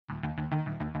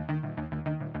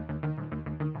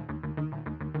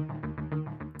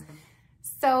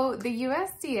So the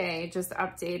USDA just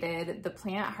updated the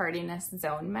plant hardiness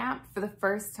zone map for the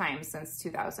first time since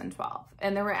 2012.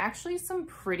 And there were actually some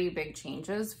pretty big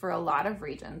changes for a lot of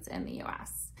regions in the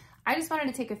US. I just wanted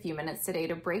to take a few minutes today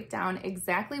to break down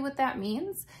exactly what that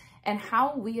means and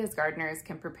how we as gardeners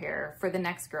can prepare for the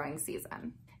next growing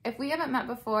season. If we haven't met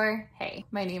before, hey,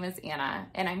 my name is Anna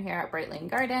and I'm here at Bright Lane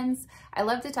Gardens. I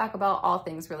love to talk about all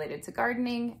things related to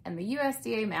gardening, and the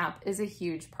USDA map is a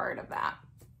huge part of that.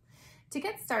 To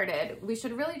get started, we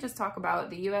should really just talk about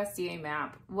the USDA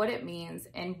map, what it means,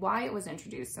 and why it was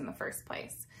introduced in the first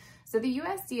place. So the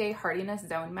USDA Hardiness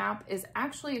Zone Map is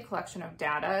actually a collection of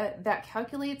data that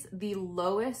calculates the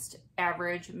lowest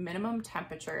average minimum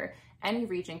temperature any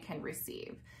region can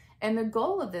receive. And the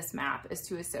goal of this map is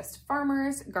to assist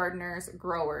farmers, gardeners,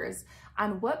 growers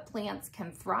on what plants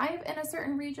can thrive in a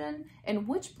certain region and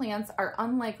which plants are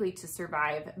unlikely to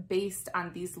survive based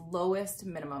on these lowest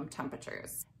minimum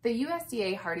temperatures. The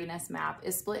USDA Hardiness map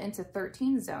is split into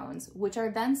 13 zones, which are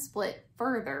then split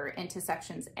further into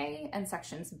sections A and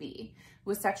sections B,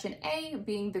 with section A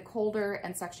being the colder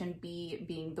and section B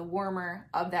being the warmer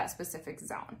of that specific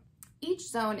zone. Each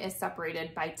zone is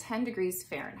separated by 10 degrees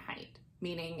Fahrenheit.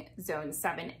 Meaning zone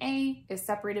 7A is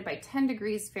separated by 10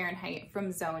 degrees Fahrenheit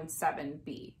from zone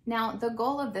 7B. Now, the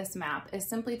goal of this map is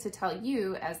simply to tell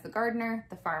you as the gardener,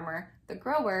 the farmer, the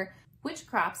grower, which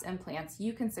crops and plants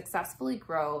you can successfully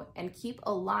grow and keep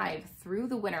alive through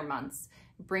the winter months,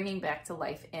 bringing back to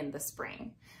life in the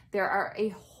spring. There are a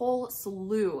whole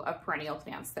slew of perennial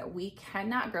plants that we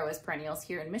cannot grow as perennials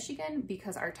here in Michigan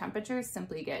because our temperatures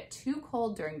simply get too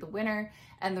cold during the winter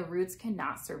and the roots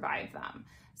cannot survive them.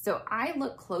 So I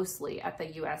look closely at the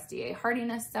USDA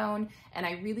hardiness zone, and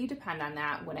I really depend on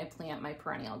that when I plant my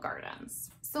perennial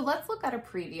gardens. So let's look at a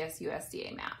previous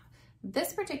USDA map.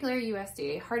 This particular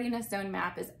USDA hardiness zone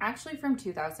map is actually from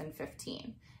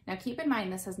 2015. Now keep in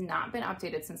mind this has not been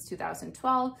updated since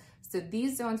 2012, so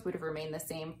these zones would have remained the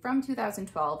same from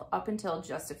 2012 up until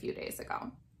just a few days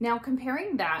ago. Now,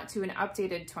 comparing that to an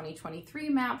updated 2023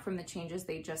 map from the changes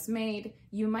they just made,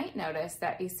 you might notice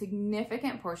that a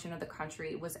significant portion of the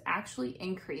country was actually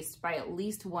increased by at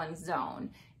least one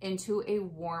zone into a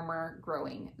warmer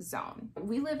growing zone.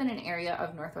 We live in an area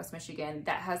of Northwest Michigan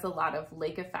that has a lot of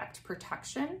lake effect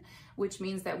protection, which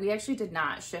means that we actually did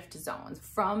not shift zones.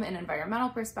 From an environmental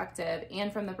perspective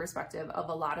and from the perspective of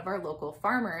a lot of our local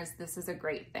farmers, this is a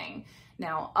great thing.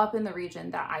 Now, up in the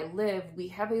region that I live, we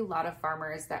have a lot of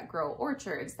farmers that grow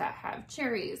orchards that have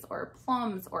cherries or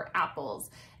plums or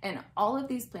apples, and all of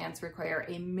these plants require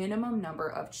a minimum number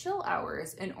of chill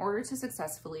hours in order to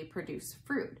successfully produce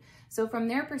fruit. So from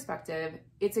their perspective,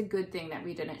 it's a good thing that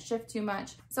we didn't shift too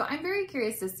much. So I'm very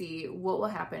curious to see what will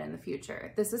happen in the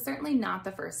future. This is certainly not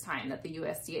the first time that the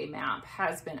USDA map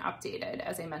has been updated.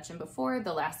 As I mentioned before,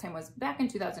 the last time was back in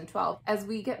 2012. As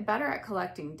we get better at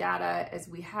collecting data, as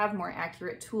we have more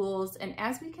accurate tools, and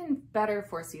as we can better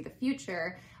foresee the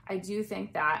future, I do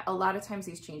think that a lot of times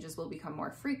these changes will become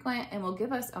more frequent and will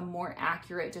give us a more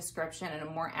accurate description and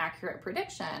a more accurate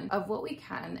prediction of what we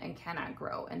can and cannot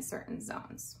grow in certain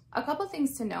zones. A couple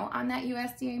things to note on that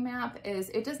USDA map is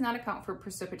it does not account for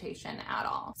precipitation at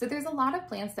all. So there's a lot of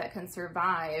plants that can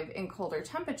survive in colder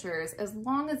temperatures as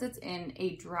long as it's in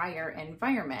a drier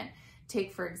environment.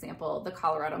 Take, for example, the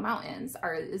Colorado mountains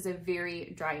is a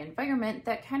very dry environment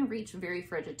that can reach very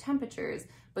frigid temperatures,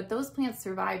 but those plants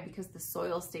survive because the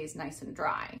soil stays nice and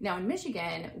dry. Now in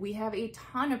Michigan, we have a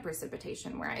ton of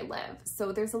precipitation where I live.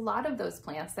 So there's a lot of those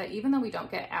plants that even though we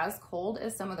don't get as cold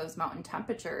as some of those mountain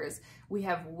temperatures, we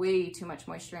have way too much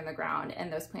moisture in the ground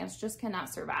and those plants just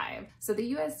cannot survive. So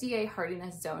the USDA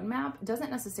hardiness zone map doesn't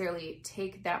necessarily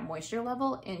take that moisture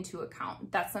level into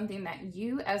account. That's something that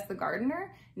you as the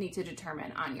gardener need to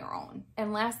determine on your own.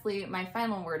 And lastly, my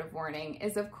final word of warning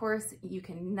is, of course, you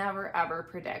can never ever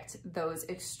predict those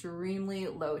extremely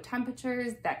low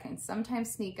temperatures that can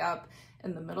sometimes sneak up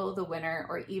in the middle of the winter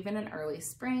or even in early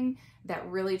spring that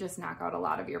really just knock out a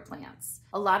lot of your plants.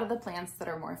 A lot of the plants that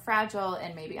are more fragile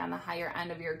and maybe on the higher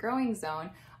end of your growing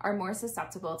zone are more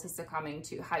susceptible to succumbing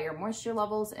to higher moisture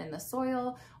levels in the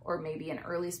soil or maybe an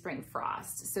early spring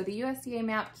frost. So the USDA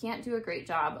map can't do a great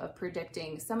job of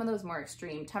predicting some of those more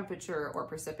extreme temperature or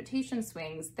precipitation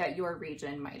swings that your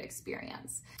region might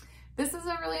experience. This is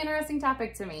a really interesting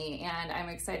topic to me and I'm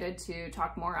excited to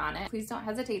talk more on it. Please don't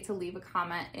hesitate to leave a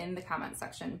comment in the comment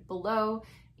section below.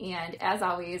 And as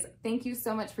always, thank you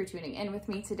so much for tuning in with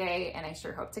me today and I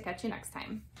sure hope to catch you next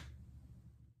time.